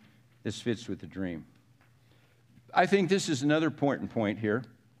dream. I think this is another important point here.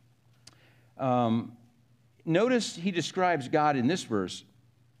 Notice he describes God in this verse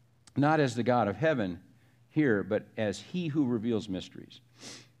not as the God of heaven here, but as he who reveals mysteries.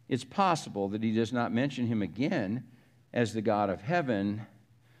 It's possible that he does not mention him again as the God of heaven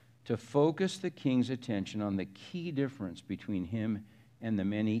to focus the king's attention on the key difference between him and the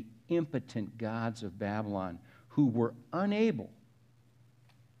many impotent gods of Babylon, who were unable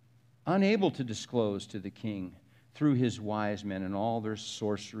to disclose to the king through his wise men and all their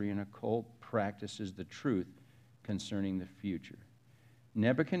sorcery and occult practices the truth concerning the future.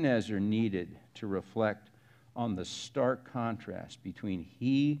 Nebuchadnezzar needed to reflect on the stark contrast between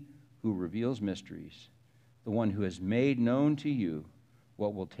he who reveals mysteries, the one who has made known to you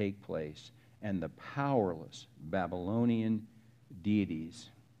what will take place, and the powerless Babylonian deities.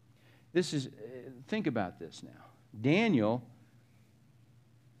 Think about this now. Daniel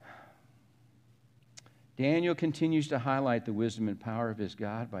continues to highlight the wisdom and power of his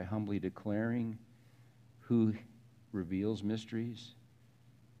God by humbly declaring who reveals mysteries,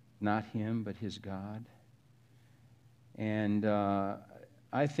 not him, but his God. And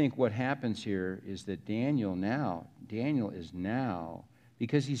I think what happens here is that Daniel is now,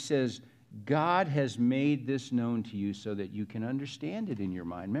 because he says, God has made this known to you so that you can understand it in your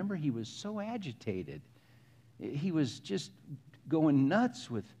mind. Remember, he was so agitated. He was just going nuts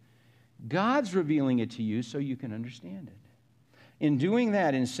with God's revealing it to you so you can understand it. In doing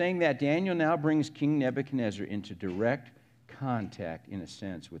that, in saying that, Daniel now brings King Nebuchadnezzar into direct contact, in a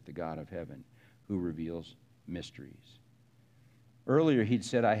sense, with the God of heaven, who reveals mysteries. Earlier, he'd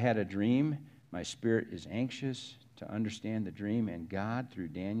said, I had a dream. My spirit is anxious to understand the dream, and God, through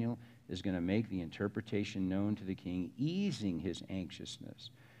Daniel, is going to make the interpretation known to the king, easing his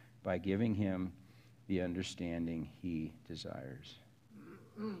anxiousness by giving him the understanding he desires.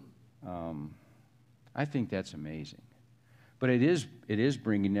 I think that's amazing. But it is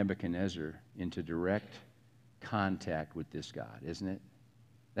bringing Nebuchadnezzar into direct contact with this God, isn't it?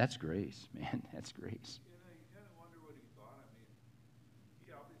 That's grace, man. That's grace. You know, you kind of wonder what he thought. I mean,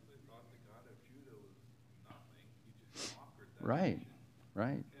 he obviously thought the God of Judah was nothing. He just conquered that Right, nation.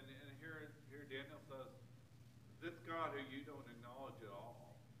 right. And here Daniel says, this God who you don't acknowledge at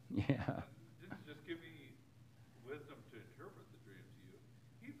all. Yeah. Just give me wisdom to interpret the dream to you.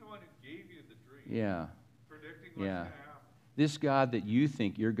 He's the one who gave you the dream. Yeah. Predicting what's Yeah. going to happen. This God that you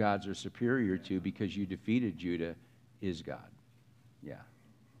think your gods are superior to because you defeated Judah is God. Yeah.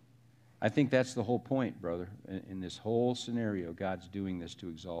 I think that's the whole point, brother. In this whole scenario, God's doing this to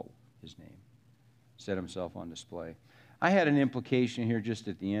exalt his name, set himself on display. I had an implication here just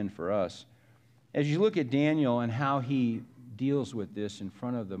at the end for us. As you look at Daniel and how he deals with this in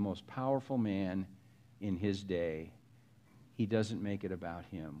front of the most powerful man in his day, he doesn't make it about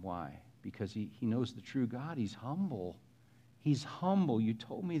him. Why? Because he knows the true God. He's humble. He's humble. You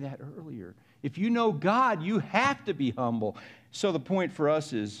told me that earlier. If you know God, you have to be humble. So the point for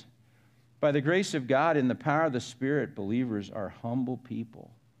us is, by the grace of God and the power of the Spirit, believers are humble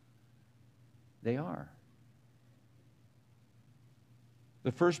people. They are.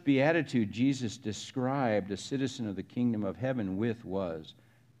 The first beatitude Jesus described a citizen of the kingdom of heaven with was,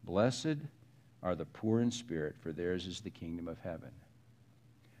 blessed are the poor in spirit, for theirs is the kingdom of heaven.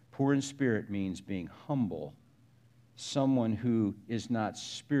 Poor in spirit means being humble, someone who is not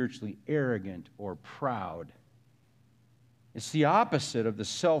spiritually arrogant or proud. It's the opposite of the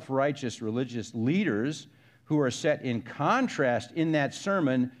self-righteous religious leaders who are set in contrast in that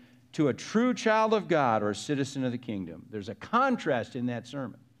sermon to a true child of God or a citizen of the kingdom. There's a contrast in that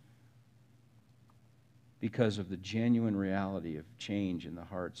sermon because of the genuine reality of change in the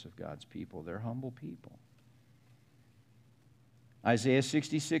hearts of God's people. They're humble people. Isaiah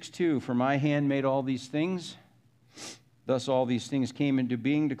 66:2, for my hand made all these things, thus all these things came into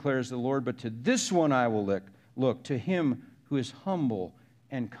being, declares the Lord, but to this one I will look, to him who is humble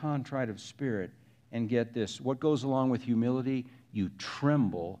and contrite of spirit. And get this, what goes along with humility? You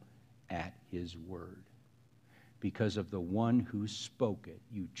tremble at his word. Because of the one who spoke it.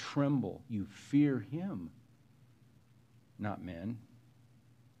 You tremble. You fear him, not men.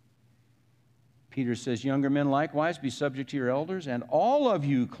 Peter says, younger men likewise be subject to your elders, and all of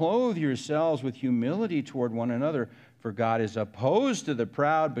you clothe yourselves with humility toward one another, for God is opposed to the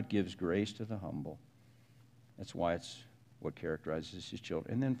proud, but gives grace to the humble. That's why it's what characterizes his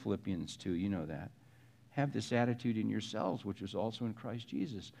children. And then Philippians 2, you know that. Have this attitude in yourselves, which was also in Christ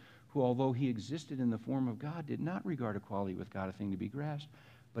Jesus, who, although he existed in the form of God, did not regard equality with God a thing to be grasped,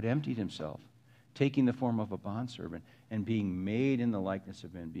 but emptied himself, taking the form of a bondservant, and being made in the likeness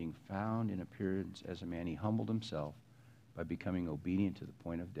of men, being found in appearance as a man, he humbled himself by becoming obedient to the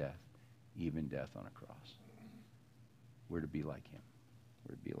point of death, even death on a cross. We're to be like him.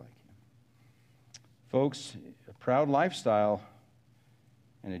 We're to be like him. Folks, a proud lifestyle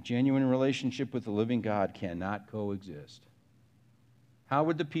and a genuine relationship with the living God cannot coexist. How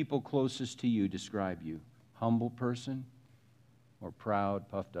would the people closest to you describe you? Humble person or proud,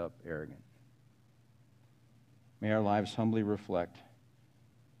 puffed up, arrogant? May our lives humbly reflect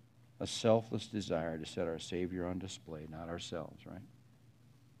a selfless desire to set our Savior on display, not ourselves, right?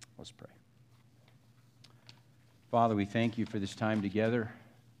 Let's pray. Father, we thank you for this time together.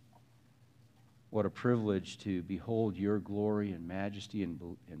 What a privilege to behold your glory and majesty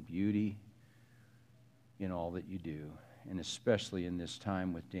and beauty in all that you do. And especially in this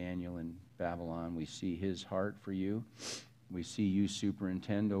time with Daniel in Babylon, we see his heart for you. We see you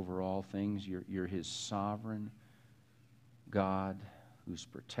superintend over all things. You're his sovereign God who's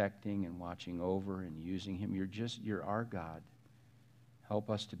protecting and watching over and using him. You're our God. Help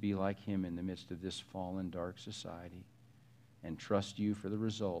us to be like him in the midst of this fallen, dark society and trust you for the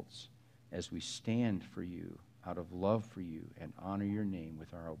results as we stand for you out of love for you and honor your name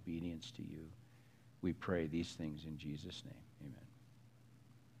with our obedience to you. We pray these things in Jesus' name. Amen.